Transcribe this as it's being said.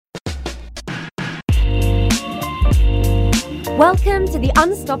Welcome to the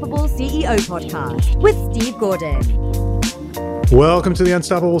Unstoppable CEO Podcast with Steve Gordon. Welcome to the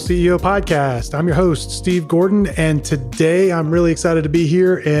Unstoppable CEO Podcast. I'm your host, Steve Gordon, and today I'm really excited to be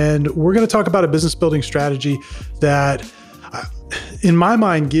here, and we're going to talk about a business building strategy that, in my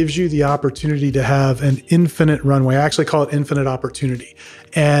mind, gives you the opportunity to have an infinite runway. I actually call it infinite opportunity.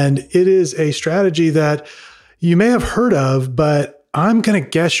 And it is a strategy that you may have heard of, but I'm going to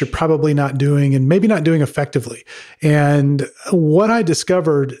guess you're probably not doing, and maybe not doing effectively. And what I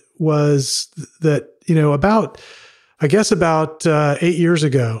discovered was that, about 8 years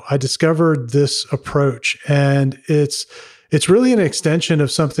ago, I discovered this approach, and it's really an extension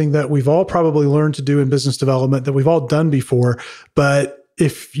of something that we've all probably learned to do in business development, that we've all done before. But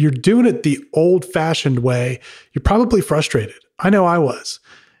if you're doing it the old-fashioned way, you're probably frustrated. I know I was.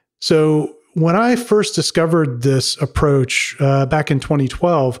 So when I first discovered this approach back in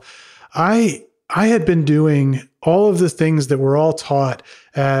 2012, I had been doing all of the things that we're all taught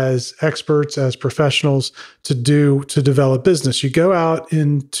as experts, as professionals to do to develop business. You go out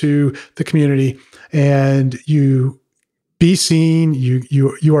into the community and you be seen.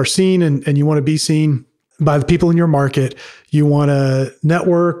 You are seen, and you want to be seen by the people in your market. You want to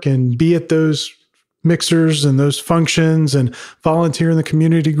network and be at those mixers and those functions and volunteer in the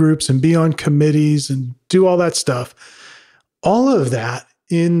community groups and be on committees and do all that stuff. All of that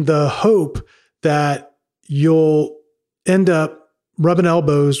in the hope that you'll end up rubbing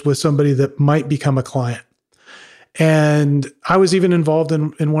elbows with somebody that might become a client. And I was even involved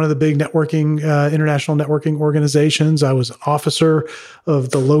in one of the big networking, international networking organizations. I was an officer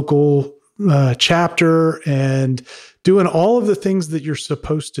of the local chapter and doing all of the things that you're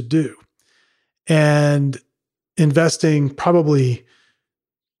supposed to do, and investing probably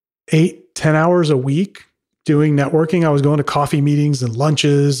 8-10 hours a week doing networking. I was going to coffee meetings and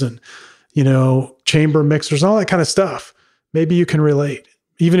lunches and, chamber mixers and all that kind of stuff. Maybe you can relate.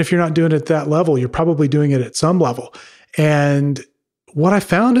 Even if you're not doing it at that level, you're probably doing it at some level. And what I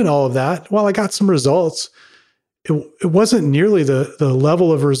found in all of that, while I got some results, it wasn't nearly the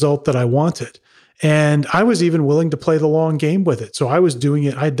level of result that I wanted. And I was even willing to play the long game with it. So I was doing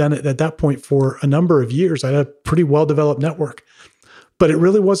it. I had done it at that point for a number of years. I had a pretty well-developed network, but it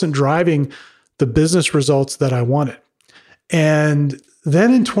really wasn't driving the business results that I wanted. And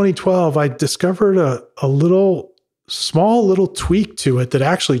then in 2012, I discovered a small little tweak to it that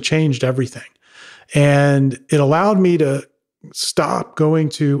actually changed everything. And it allowed me to stop going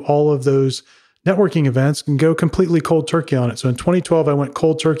to all of those networking events and go completely cold turkey on it. So in 2012, I went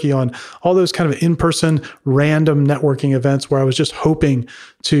cold turkey on all those kind of in-person random networking events where I was just hoping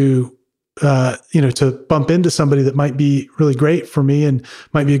to bump into somebody that might be really great for me and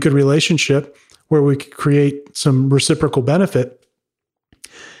might be a good relationship where we could create some reciprocal benefit.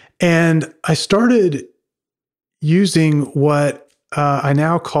 And I started using what I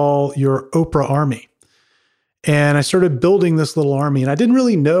now call your Oprah army. And I started building this little army, and I didn't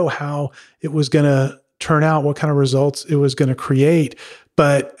really know how it was going to turn out, what kind of results it was going to create.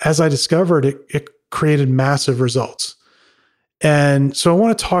 But as I discovered, it created massive results. And so I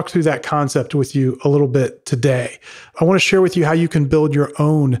want to talk through that concept with you a little bit today. I want to share with you how you can build your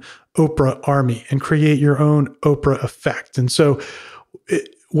own Oprah army and create your own Oprah effect. And so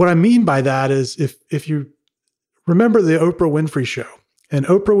what I mean by that is if you remember the Oprah Winfrey Show, and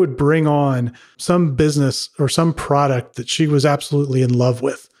Oprah would bring on some business or some product that she was absolutely in love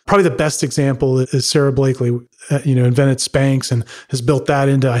with. Probably the best example is Sarah Blakely, invented Spanx and has built that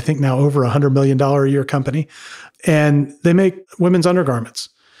into, I think now over $100 million a year company. And they make women's undergarments.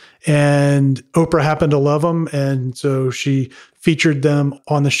 And Oprah happened to love them. And so she featured them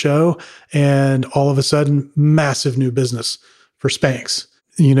on the show. And all of a sudden, massive new business for Spanx.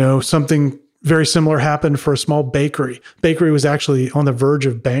 Something very similar happened for a small bakery. Bakery was actually on the verge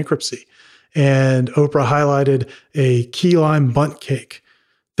of bankruptcy. And Oprah highlighted a key lime bundt cake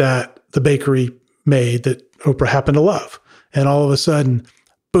that the bakery made that Oprah happened to love. And all of a sudden,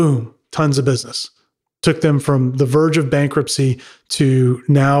 boom, tons of business. Took them from the verge of bankruptcy to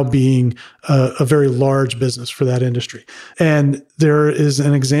now being a very large business for that industry. And there is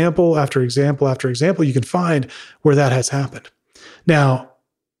an example after example after example you can find where that has happened. Now,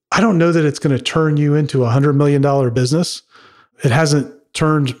 I don't know that it's going to turn you into a $100 million business. It hasn't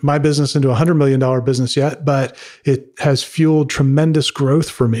turned my business into a $100 million business yet, but it has fueled tremendous growth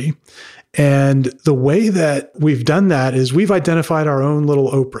for me. And the way that we've done that is we've identified our own little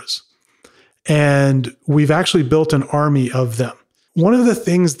Oprahs, and we've actually built an army of them. One of the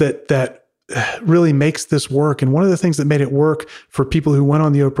things that really makes this work, and one of the things that made it work for people who went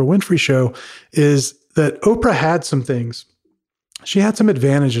on the Oprah Winfrey Show, is that Oprah had some things. She had some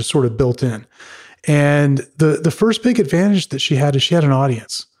advantages sort of built in. And the first big advantage that she had is she had an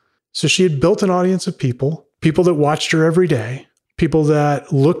audience. So she had built an audience of people that watched her every day, people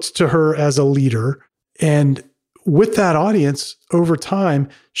that looked to her as a leader. And with that audience, over time,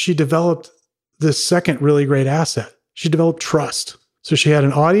 she developed this second really great asset. She developed trust. So she had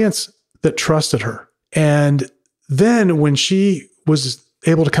an audience that trusted her. And then when she was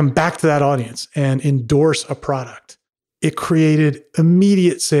able to come back to that audience and endorse a product, it created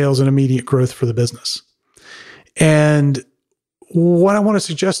immediate sales and immediate growth for the business. And what I want to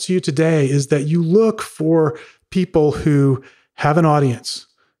suggest to you today is that you look for people who have an audience,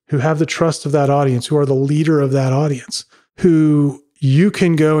 who have the trust of that audience, who are the leader of that audience, who you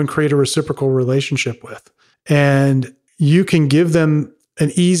can go and create a reciprocal relationship with. And you can give them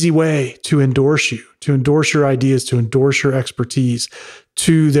an easy way to endorse you, to endorse your ideas, to endorse your expertise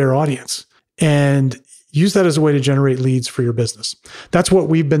to their audience. And use that as a way to generate leads for your business. That's what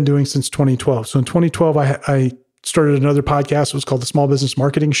we've been doing since 2012. So in 2012, I started another podcast. It was called the Small Business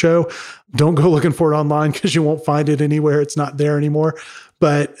Marketing Show. Don't go looking for it online because you won't find it anywhere. It's not there anymore.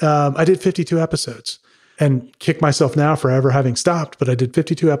 But I did 52 episodes and kick myself now for ever having stopped. But I did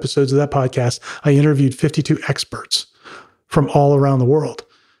 52 episodes of that podcast. I interviewed 52 experts from all around the world,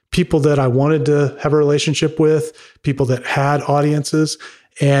 people that I wanted to have a relationship with, people that had audiences.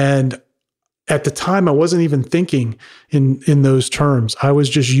 And at the time, I wasn't even thinking in those terms. I was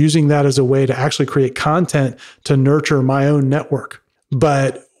just using that as a way to actually create content to nurture my own network.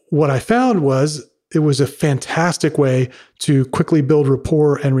 But what I found was it was a fantastic way to quickly build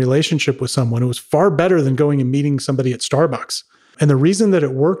rapport and relationship with someone. It was far better than going and meeting somebody at Starbucks. And the reason that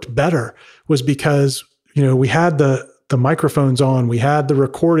it worked better was because, we had the microphones on, we had the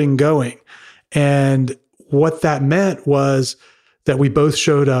recording going. And what that meant was that we both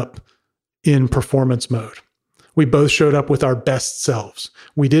showed up in performance mode. We both showed up with our best selves.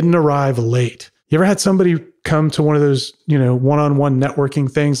 We didn't arrive late. You ever had somebody come to one of those, one-on-one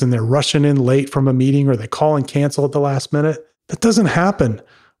networking things and they're rushing in late from a meeting, or they call and cancel at the last minute? That doesn't happen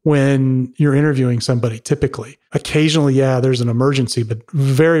when you're interviewing somebody typically. Occasionally, yeah, there's an emergency, but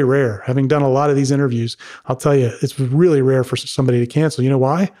very rare. Having done a lot of these interviews, I'll tell you, it's really rare for somebody to cancel. You know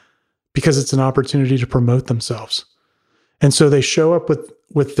why? Because it's an opportunity to promote themselves. And so they show up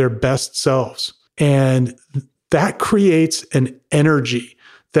with their best selves. And that creates an energy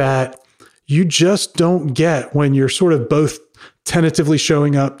that you just don't get when you're sort of both tentatively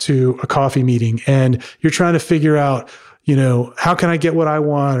showing up to a coffee meeting and you're trying to figure out, how can I get what I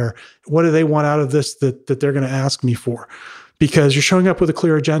want, or what do they want out of this that they're going to ask me for? Because you're showing up with a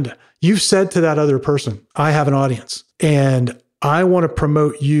clear agenda. You've said to that other person, I have an audience and I want to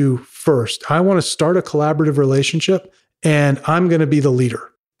promote you first. I want to start a collaborative relationship. And I'm going to be the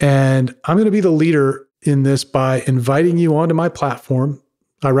leader. And I'm going to be the leader in this by inviting you onto my platform.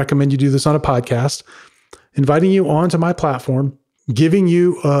 I recommend you do this on a podcast. Inviting you onto my platform, giving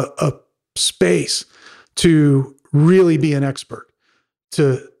you a space to really be an expert,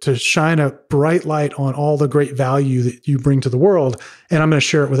 to shine a bright light on all the great value that you bring to the world. And I'm going to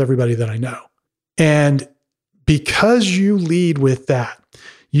share it with everybody that I know. And because you lead with that,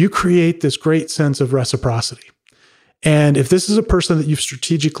 you create this great sense of reciprocity. And if this is a person that you've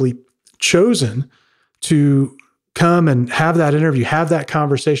strategically chosen to come and have that interview, have that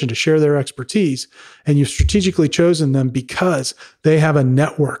conversation, to share their expertise, and you've strategically chosen them because they have a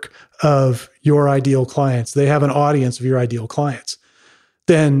network of your ideal clients, they have an audience of your ideal clients,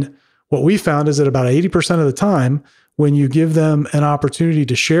 then what we found is that about 80% of the time, when you give them an opportunity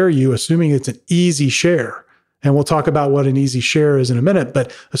to share you, assuming it's an easy share, and we'll talk about what an easy share is in a minute,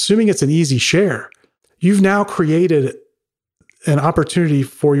 but assuming it's an easy share, you've now created an opportunity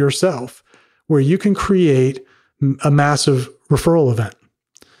for yourself where you can create a massive referral event.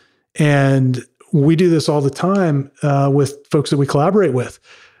 And we do this all the time with folks that we collaborate with.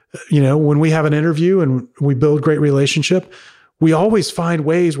 When we have an interview and we build great relationship, we always find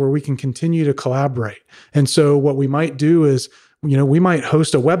ways where we can continue to collaborate. And so what we might do is, we might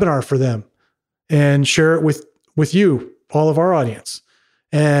host a webinar for them and share it with you, all of our audience.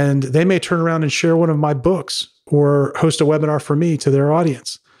 And they may turn around and share one of my books or host a webinar for me to their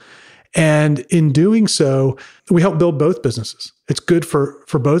audience. And in doing so, we help build both businesses. It's good for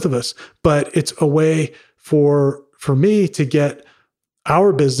both of us, but it's a way for me to get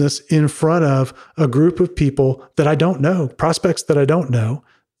our business in front of a group of people that I don't know, prospects that I don't know,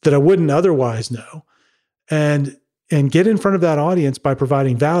 that I wouldn't otherwise know, and get in front of that audience by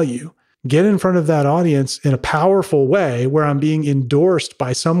providing value. Get in front of that audience in a powerful way where I'm being endorsed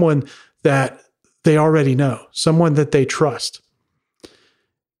by someone that they already know, someone that they trust.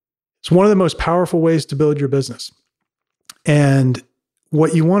 It's one of the most powerful ways to build your business. And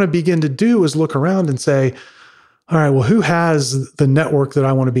what you want to begin to do is look around and say, all right, well, who has the network that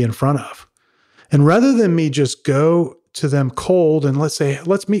I want to be in front of? And rather than me just go to them cold and let's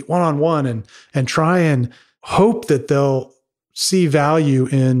meet one-on-one and try and hope that they'll see value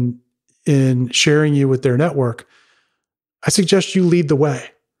in sharing you with their network, I suggest you lead the way.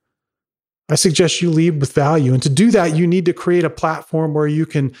 I suggest you lead with value. And to do that, you need to create a platform where you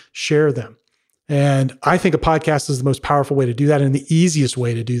can share them. And I think a podcast is the most powerful way to do that and the easiest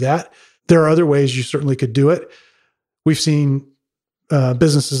way to do that. There are other ways you certainly could do it. We've seen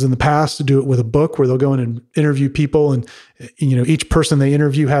businesses in the past to do it with a book where they'll go in and interview people, and each person they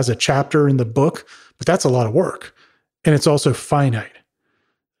interview has a chapter in the book, but that's a lot of work. And it's also finite.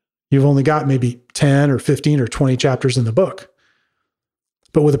 You've only got maybe 10 or 15 or 20 chapters in the book.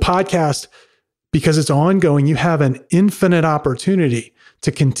 But with a podcast, because it's ongoing, you have an infinite opportunity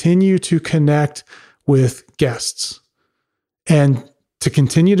to continue to connect with guests and to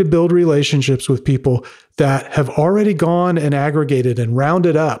continue to build relationships with people that have already gone and aggregated and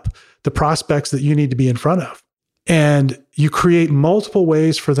rounded up the prospects that you need to be in front of. And you create multiple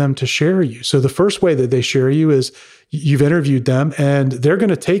ways for them to share you. So the first way that they share you is you've interviewed them, and they're going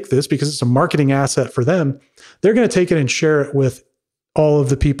to take this because it's a marketing asset for them. They're going to take it and share it with all of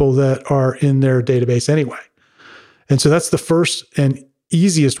the people that are in their database anyway. And so that's the first and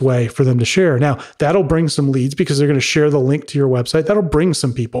easiest way for them to share. Now, that'll bring some leads because they're going to share the link to your website. That'll bring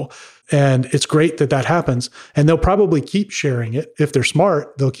some people. And it's great that that happens. And they'll probably keep sharing it. If they're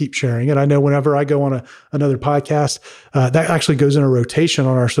smart, they'll keep sharing it. I know whenever I go on another podcast, that actually goes in a rotation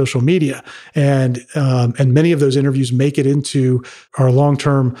on our social media. And many of those interviews make it into our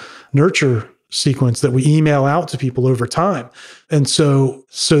long-term nurture sequence that we email out to people over time. And so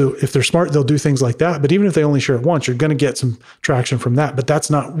if they're smart, they'll do things like that. But even if they only share it once, you're going to get some traction from that. But that's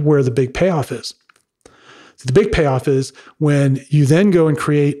not where the big payoff is. So the big payoff is when you then go and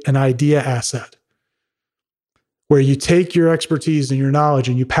create an idea asset where you take your expertise and your knowledge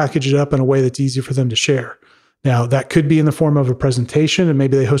and you package it up in a way that's easy for them to share. Now, that could be in the form of a presentation, and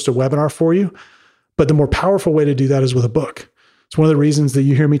maybe they host a webinar for you. But the more powerful way to do that is with a book. It's one of the reasons that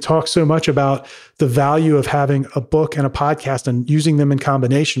you hear me talk so much about the value of having a book and a podcast and using them in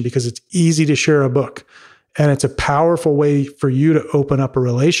combination, because it's easy to share a book and it's a powerful way for you to open up a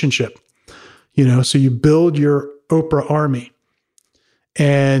relationship. So you build your Oprah army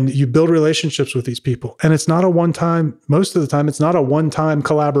and you build relationships with these people. And it's not most of the time, it's not a one-time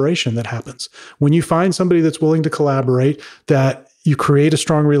collaboration that happens. When you find somebody that's willing to collaborate, that you create a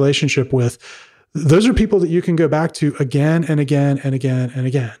strong relationship with, those are people that you can go back to again and again and again and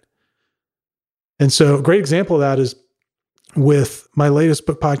again. And so a great example of that is with my latest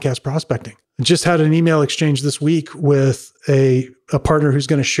book, Podcast Prospecting. I just had an email exchange this week with a partner who's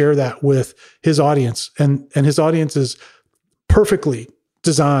going to share that with his audience. And his audience is perfectly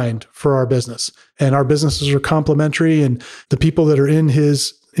designed for our business. And our businesses are complementary. And the people that are in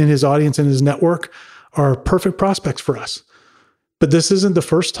his audience and his network are perfect prospects for us. But this isn't the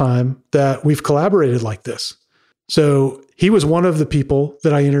first time that we've collaborated like this. So he was one of the people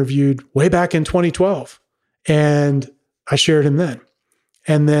that I interviewed way back in 2012, and I shared him then.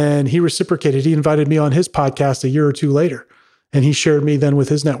 And then he reciprocated. He invited me on his podcast a year or two later, and he shared me then with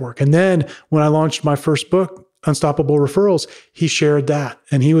his network. And then when I launched my first book, Unstoppable Referrals, he shared that.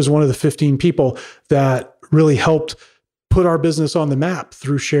 And he was one of the 15 people that really helped put our business on the map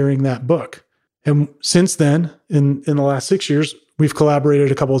through sharing that book. And since then, in the last 6 years, we've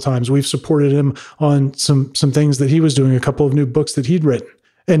collaborated a couple of times. We've supported him on some things that he was doing, a couple of new books that he'd written.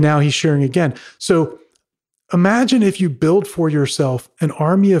 And now he's sharing again. So imagine if you build for yourself an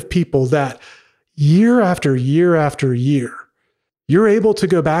army of people that year after year after year, you're able to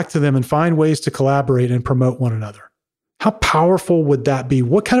go back to them and find ways to collaborate and promote one another. How powerful would that be?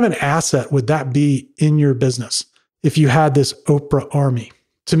 What kind of an asset would that be in your business if you had this Oprah army?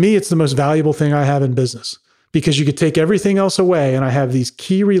 To me, it's the most valuable thing I have in business, because you could take everything else away and I have these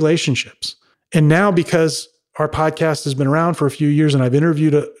key relationships. And now, because our podcast has been around for a few years and I've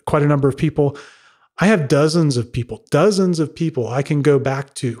interviewed quite a number of people, I have dozens of people I can go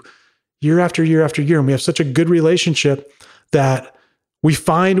back to year after year after year. And we have such a good relationship that we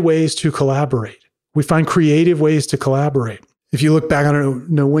find ways to collaborate. We find creative ways to collaborate. If you look back, I don't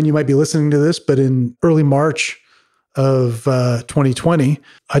know when you might be listening to this, but in early March of 2020,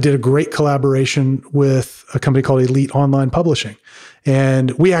 I did a great collaboration with a company called Elite Online Publishing.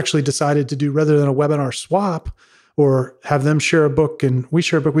 And we actually decided to do, rather than a webinar swap or have them share a book and we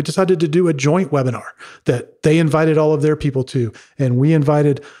share a book, we decided to do a joint webinar that they invited all of their people to, and we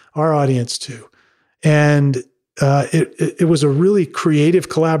invited our audience to. And it was a really creative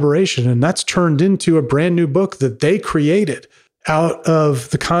collaboration, and that's turned into a brand new book that they created. out of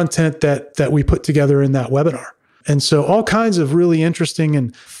the content that we put together in that webinar. And so all kinds of really interesting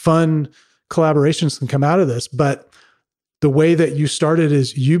and fun collaborations can come out of this. But the way that you started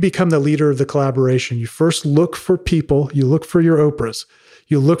is you become the leader of the collaboration. You first look for people, you look for your Oprahs,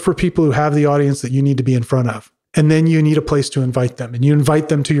 you look for people who have the audience that you need to be in front of. And then you need a place to invite them. And you invite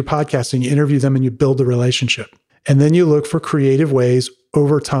them to your podcast and you interview them and you build a relationship. And then you look for creative ways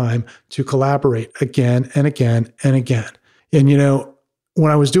over time to collaborate again and again and again. And,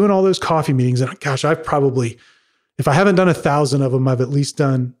 when I was doing all those coffee meetings, and gosh, I've probably, if I haven't done 1,000 of them, I've at least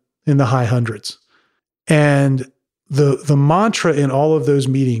done in the high hundreds. And the mantra in all of those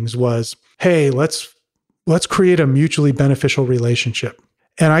meetings was, hey, let's create a mutually beneficial relationship.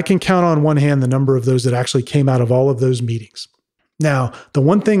 And I can count on one hand the number of those that actually came out of all of those meetings. Now, the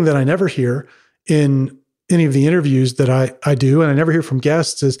one thing that I never hear in any of the interviews that I do, and I never hear from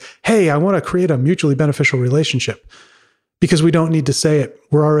guests, is, hey, I want to create a mutually beneficial relationship. Because we don't need to say it.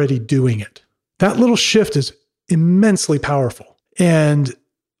 We're already doing it. That little shift is immensely powerful. And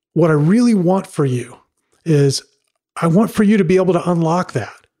what I really want for you is I want for you to be able to unlock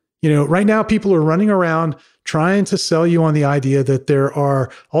that. Right now people are running around trying to sell you on the idea that there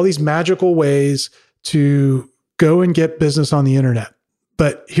are all these magical ways to go and get business on the internet.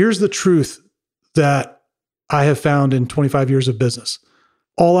 But here's the truth that I have found in 25 years of business.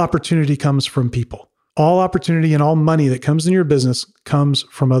 All opportunity comes from people. All opportunity and all money that comes in your business comes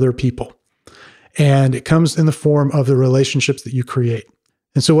from other people. And it comes in the form of the relationships that you create.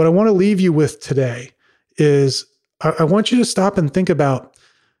 And so what I want to leave you with today is I want you to stop and think about,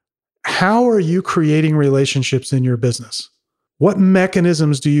 how are you creating relationships in your business? What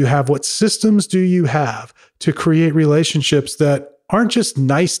mechanisms do you have? What systems do you have to create relationships that aren't just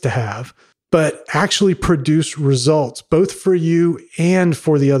nice to have, but actually produce results, both for you and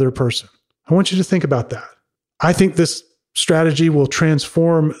for the other person? I want you to think about that. I think this strategy will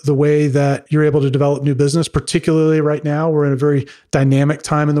transform the way that you're able to develop new business, particularly right now. We're in a very dynamic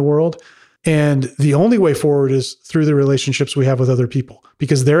time in the world. And the only way forward is through the relationships we have with other people,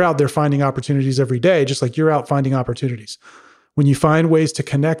 because they're out there finding opportunities every day, just like you're out finding opportunities. When you find ways to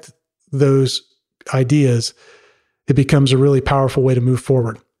connect those ideas, it becomes a really powerful way to move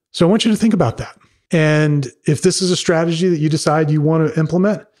forward. So I want you to think about that. And if this is a strategy that you decide you want to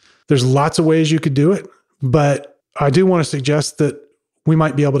implement, there's lots of ways you could do it, but I do want to suggest that we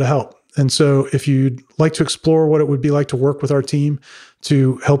might be able to help. And so if you'd like to explore what it would be like to work with our team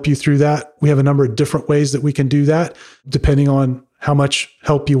to help you through that, we have a number of different ways that we can do that, depending on how much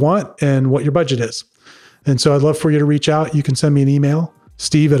help you want and what your budget is. And so I'd love for you to reach out. You can send me an email,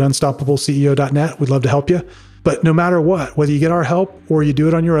 steve@unstoppableceo.net. We'd love to help you. But no matter what, whether you get our help or you do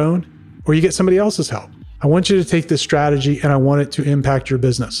it on your own or you get somebody else's help, I want you to take this strategy and I want it to impact your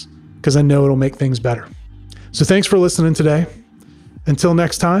business, because I know it'll make things better. So thanks for listening today. Until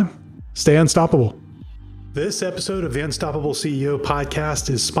next time, stay unstoppable. This episode of the Unstoppable CEO podcast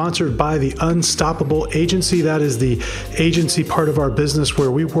is sponsored by the Unstoppable Agency. That is the agency part of our business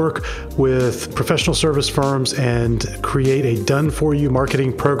where we work with professional service firms and create a done-for-you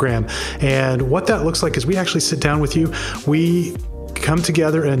marketing program. And what that looks like is we actually sit down with you. We come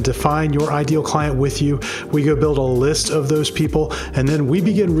together and define your ideal client with you. We go build a list of those people, and then we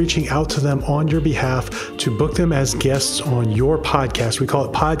begin reaching out to them on your behalf to book them as guests on your podcast. We call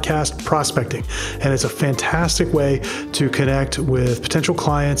it podcast prospecting, and it's a fantastic way to connect with potential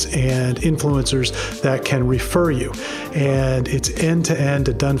clients and influencers that can refer you. And it's end-to-end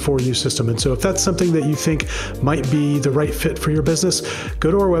a done-for-you system. And so if that's something that you think might be the right fit for your business,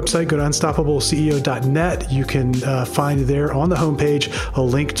 go to our website, go to unstoppableceo.net. You can find there on the homepage a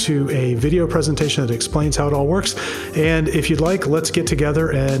link to a video presentation that explains how it all works. And if you'd like, let's get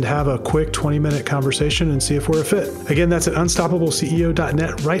together and have a quick 20-minute conversation and see if we're a fit. Again, that's at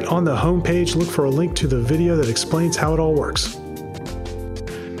unstoppableceo.net. Right on the homepage, look for a link to the video that explains how it all works.